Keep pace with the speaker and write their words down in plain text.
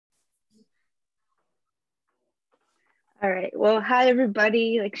All right. Well, hi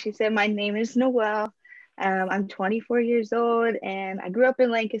everybody. Like she said, my name is Noelle. I'm 24 years old and I grew up in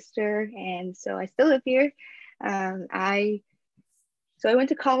Lancaster, and so I still live here. I I went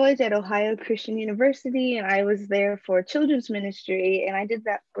to college at Ohio Christian University, and I was there for children's ministry, and I did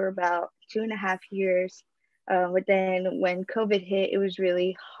that for about 2.5 years. But then when COVID hit, it was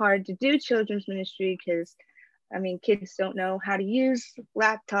really hard to do children's ministry because, I mean, kids don't know how to use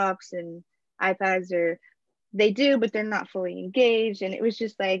laptops and iPads, or they do, but they're not fully engaged. And it was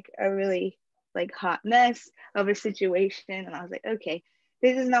just like a really like hot mess of a situation. And I was like, okay,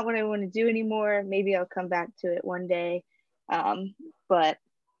 this is not what I want to do anymore. Maybe I'll come back to it one day. But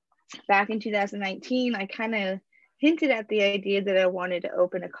back in 2019, I kind of hinted at the idea that I wanted to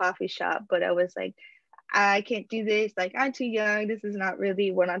open a coffee shop, but I was like, I can't do this. Like, I'm too young. This is not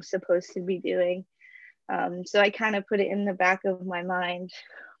really what I'm supposed to be doing. So I kind of put it in the back of my mind.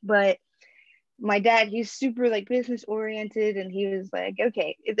 But my dad, he's super like business oriented, and he was like,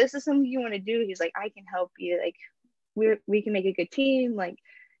 okay, if this is something you want to do, he's like, I can help you. Like, we can make a good team. Like,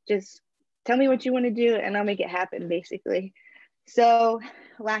 just tell me what you want to do and I'll make it happen, basically. So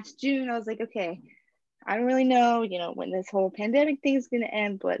last June, I was like, okay, I don't really know, when this whole pandemic thing is going to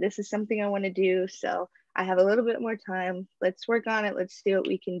end, but this is something I want to do. So I have a little bit more time. Let's work on it. Let's see what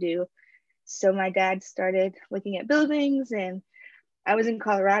we can do. So my dad started looking at buildings, and I was in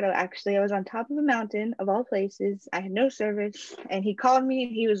Colorado, actually. I was on top of a mountain of all places. I had no service. And he called me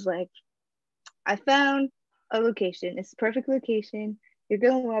and he was like, I found a location. It's a perfect location. You're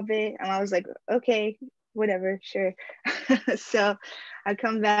going to love it. And I was like, okay, whatever, sure. So I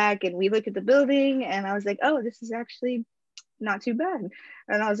come back and we look at the building, and I was like, oh, this is actually not too bad.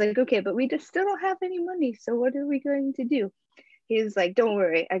 And I was like, okay, but we just still don't have any money. So what are we going to do? He was like, don't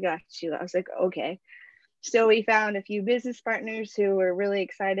worry, I got you. I was like, okay. So we found a few business partners who were really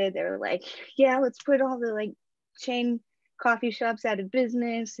excited. They were like, yeah, let's put all the like chain coffee shops out of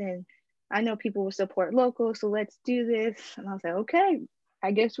business. And I know people will support local, so let's do this. And I was like, okay,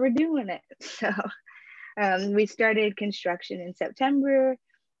 I guess we're doing it. So we started construction in September,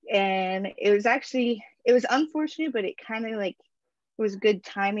 and it was unfortunate, but it kind of like was good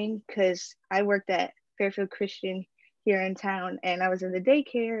timing because I worked at Fairfield Christian here in town, and I was in the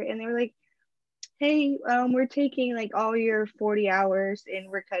daycare, and they were like, hey, we're taking like all your 40 hours and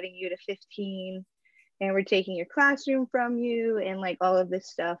we're cutting you to 15, and we're taking your classroom from you and like all of this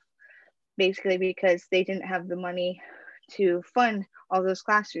stuff, basically because they didn't have the money to fund all those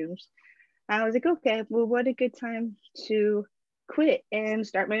classrooms. And I was like, okay, well, what a good time to quit and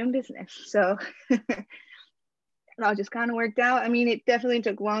start my own business. So it all just kind of worked out. I mean, it definitely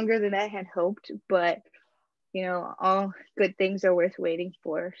took longer than I had hoped, but all good things are worth waiting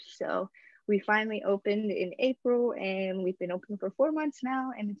for. So we finally opened in April, and we've been open for 4 months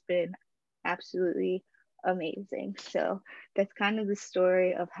now, and it's been absolutely amazing. So that's kind of the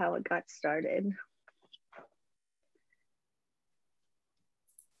story of how it got started.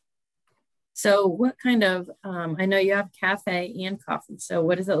 So what kind of, I know you have cafe and coffee. So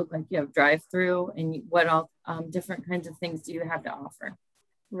what does it look like? You have drive-through, and what all different kinds of things do you have to offer?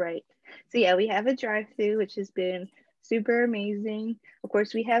 Right. So yeah, we have a drive-through, which has been super amazing. Of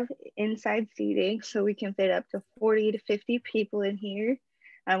course, we have inside seating, so we can fit up to 40 to 50 people in here.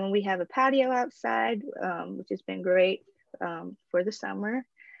 And we have a patio outside, which has been great for the summer.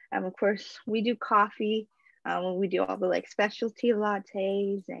 Of course, we do coffee. We do all the like specialty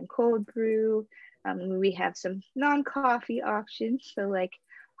lattes and cold brew. We have some non-coffee options, so like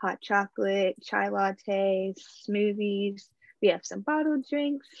hot chocolate, chai lattes, smoothies. We have some bottled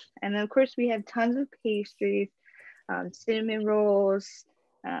drinks, and then of course we have tons of pastries, cinnamon rolls,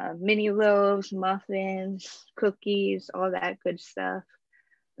 mini loaves, muffins, cookies, all that good stuff.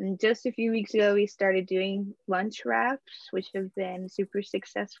 And just a few weeks ago, we started doing lunch wraps, which have been super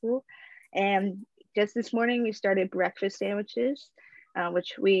successful. And just this morning, we started breakfast sandwiches,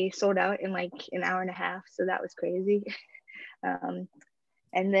 which we sold out in like an hour and a half. So that was crazy. um,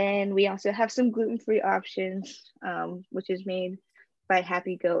 and then we also have some gluten-free options, which is made by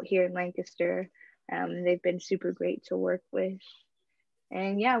Happy Goat here in Lancaster. They've been super great to work with.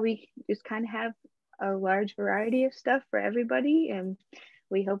 And yeah, we just kind of have a large variety of stuff for everybody. And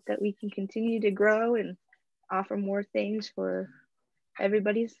we hope that we can continue to grow and offer more things for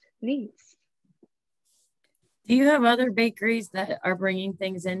everybody's needs. Do you have other bakeries that are bringing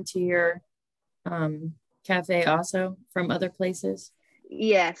things into your cafe also from other places?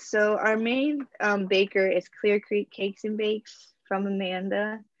 Yes, so our main baker is Clear Creek Cakes and Bakes from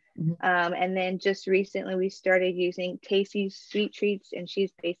Amanda. Mhm. And then just recently we started using Tasty's Sweet Treats, and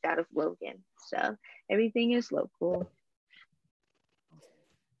she's based out of Logan. So everything is local.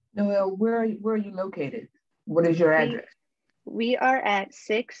 Noelle, where are you located? What is your We address? we are at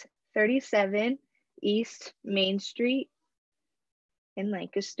 637 East Main Street in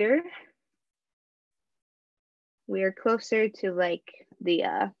Lancaster. We are closer to like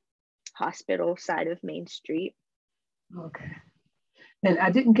the hospital side of Main Street. Okay. And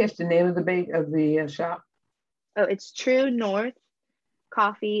I didn't catch the name of the shop. Oh, it's True North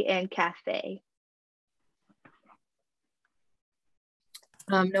Coffee and Cafe.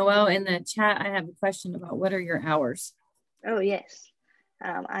 Noelle, in the chat, I have a question about what are your hours? Oh, yes.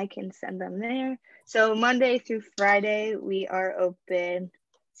 I can send them there. So Monday through Friday, we are open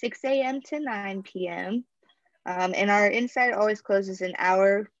 6 a.m. to 9 p.m. And our inside always closes an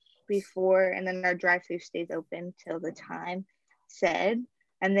hour before, and then our drive-thru stays open till the time said.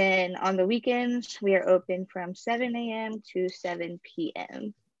 And then on the weekends, we are open from 7 a.m. to 7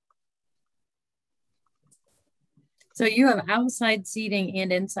 p.m. So you have outside seating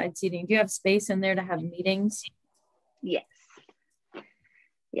and inside seating. Do you have space in there to have meetings? Yes.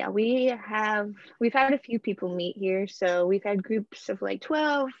 Yeah, we've had a few people meet here. So we've had groups of like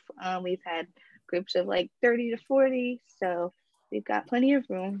 12. We've had groups of like 30 to 40. So we've got plenty of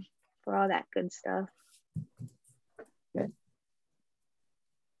room for all that good stuff. Good.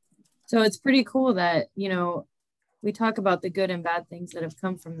 So it's pretty cool that, you know, we talk about the good and bad things that have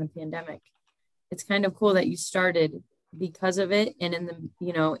come from the pandemic. It's kind of cool that you started because of it. And in the,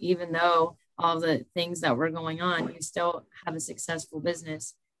 you know, even though all the things that were going on, you still have a successful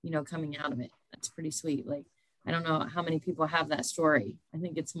business, you know, coming out of it. That's pretty sweet. Like, I don't know how many people have that story. I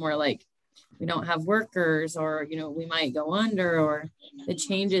think it's more like we don't have workers, or, you know, we might go under, or the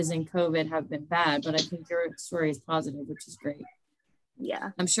changes in COVID have been bad, but I think your story is positive, which is great.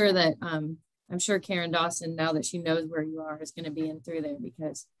 Yeah. I'm sure that, I'm sure Karen Dawson, now that she knows where you are, is going to be in through there,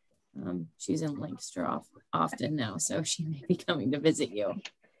 because she's in Lancaster often now, so she may be coming to visit you.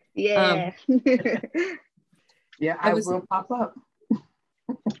 Yeah. Yeah, I will pop up.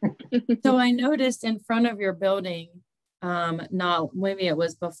 So I noticed in front of your building, not maybe it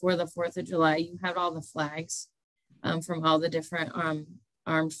was before the 4th of July, you had all the flags from all the different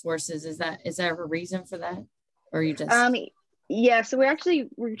armed forces. Is there a reason for that, or you just? Yeah, so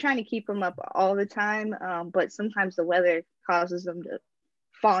we're trying to keep them up all the time, but sometimes the weather causes them to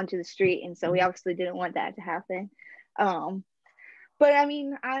fall into the street, and so we obviously didn't want that to happen. But I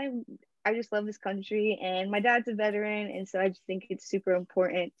mean, I just love this country, and my dad's a veteran, and so I just think it's super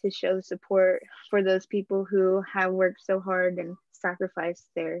important to show support for those people who have worked so hard and sacrificed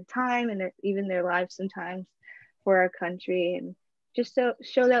their time and even their lives sometimes for our country, and just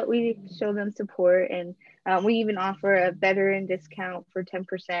show that we show them support. And we even offer a veteran discount for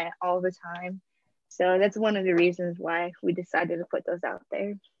 10% all the time. So that's one of the reasons why we decided to put those out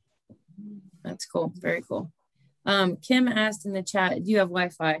there. That's cool. Very cool. Kim asked in the chat, do you have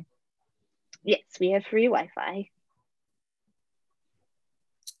Wi-Fi? Yes, we have free Wi-Fi.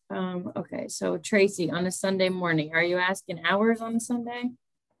 Okay, so Tracy, on a Sunday morning, are you asking hours on a Sunday?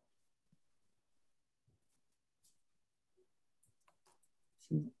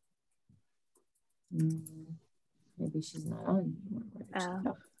 Maybe she's not on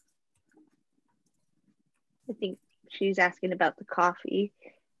anymore. I think she's asking about the coffee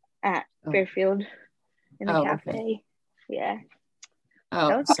at Fairfield in the cafe. Okay. Yeah.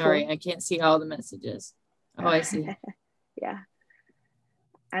 Oh, sorry. Cool. I can't see all the messages. Oh, I see. Yeah.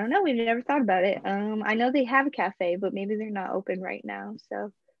 I don't know. We've never thought about it. I know they have a cafe, but maybe they're not open right now.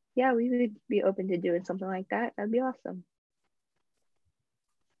 So yeah, we would be open to doing something like that. That'd be awesome.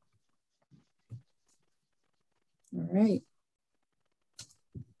 All right.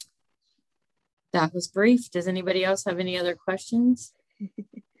 That was brief. Does anybody else have any other questions?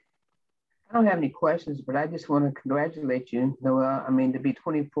 I don't have any questions, but I just want to congratulate you, Noelle. I mean, to be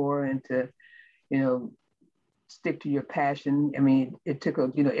 24 and to, you know, stick to your passion. I mean, it took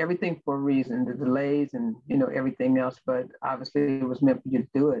everything for a reason, the delays and, everything else, but obviously it was meant for you to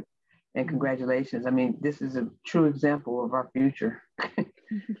do it. And congratulations. I mean, this is a true example of our future.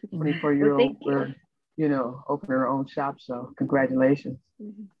 24-year-old, we're, opening our own shop. So congratulations.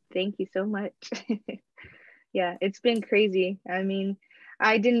 Thank you so much. Yeah, it's been crazy. I mean,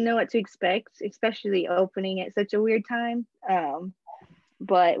 I didn't know what to expect, especially opening at such a weird time.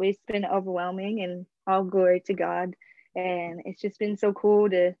 But it's been overwhelming, and all glory to God. And it's just been so cool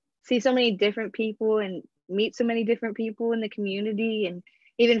to see so many different people and meet so many different people in the community, and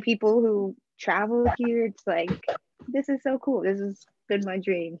even people who travel here. It's like, this is so cool. This has been my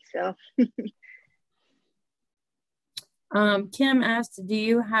dream. So Kim asked, do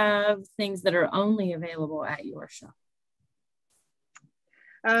you have things that are only available at your shop?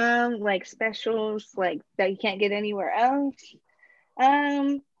 Like specials like that you can't get anywhere else.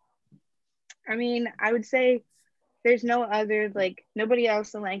 I mean, I would say there's no other, like, nobody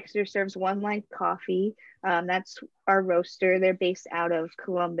else in Lancaster serves One Line Coffee. That's our roaster. They're based out of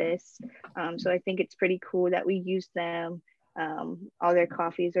Columbus. So I think it's pretty cool that we use them. All their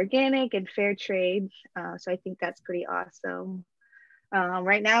coffee is organic and fair trade. So I think that's pretty awesome.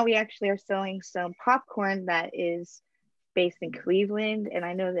 Right now, we actually are selling some popcorn that is based in Cleveland, and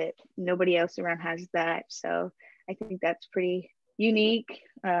I know that nobody else around has that. So I think that's pretty unique.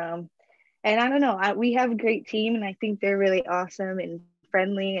 And I don't know, we have a great team, and I think they're really awesome and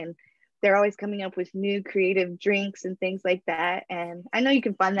friendly, and they're always coming up with new creative drinks and things like that. And I know you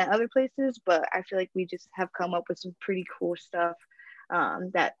can find that other places, but I feel like we just have come up with some pretty cool stuff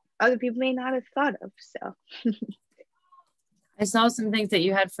that other people may not have thought of. So I saw some things that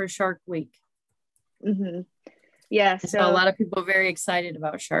you had for Shark Week. mm-hmm. Yeah, I saw a lot of people very excited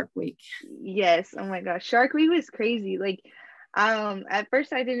about Shark Week. Yes, oh my gosh, Shark Week was crazy. Like, at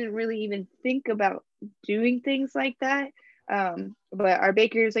first I didn't really even think about doing things like that. But our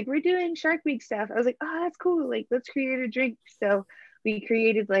baker was like, we're doing Shark Week stuff. I was like, oh, that's cool. Like, let's create a drink. So we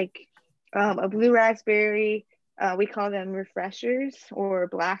created like a blue raspberry. We call them refreshers or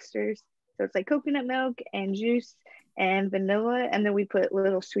blasters. So it's like coconut milk and juice and vanilla, and then we put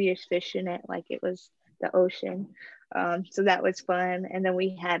little Swedish fish in it, like it was the ocean. So that was fun. And then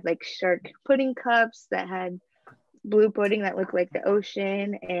we had like shark pudding cups that had blue pudding that looked like the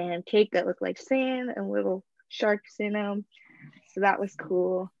ocean, and cake that looked like sand and little sharks in them. So that was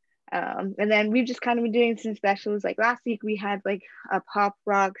cool. And then we've just kind of been doing some specials. Like last week we had like a pop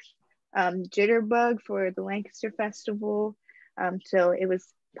rocks jitterbug for the Lancaster Festival. So it was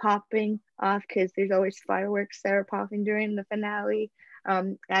popping off because there's always fireworks that are popping during the finale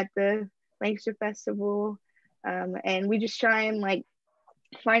at the Lancaster Festival. And we just try and like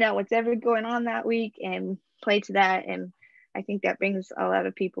find out what's ever going on that week and play to that. And I think that brings a lot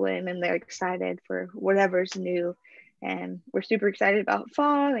of people in, and they're excited for whatever's new. And we're super excited about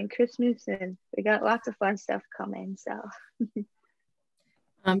fall and Christmas, and we got lots of fun stuff coming. So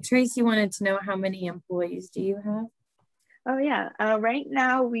Tracy wanted to know, how many employees do you have? oh yeah, right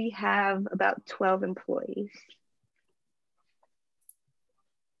now we have about 12 employees.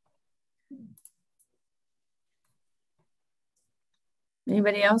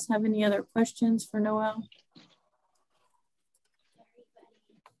 Anybody else have any other questions for Noelle?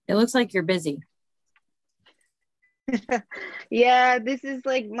 It looks like you're busy. Yeah, this is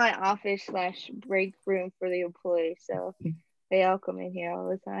like my office / break room for the employees. So they all come in here all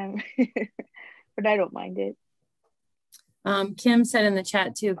the time, but I don't mind it. Kim said in the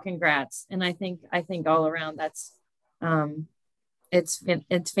chat too, congrats. And I think all around that's,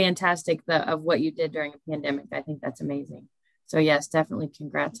 it's fantastic of what you did during a pandemic. I think that's amazing. So yes, definitely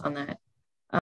congrats on that.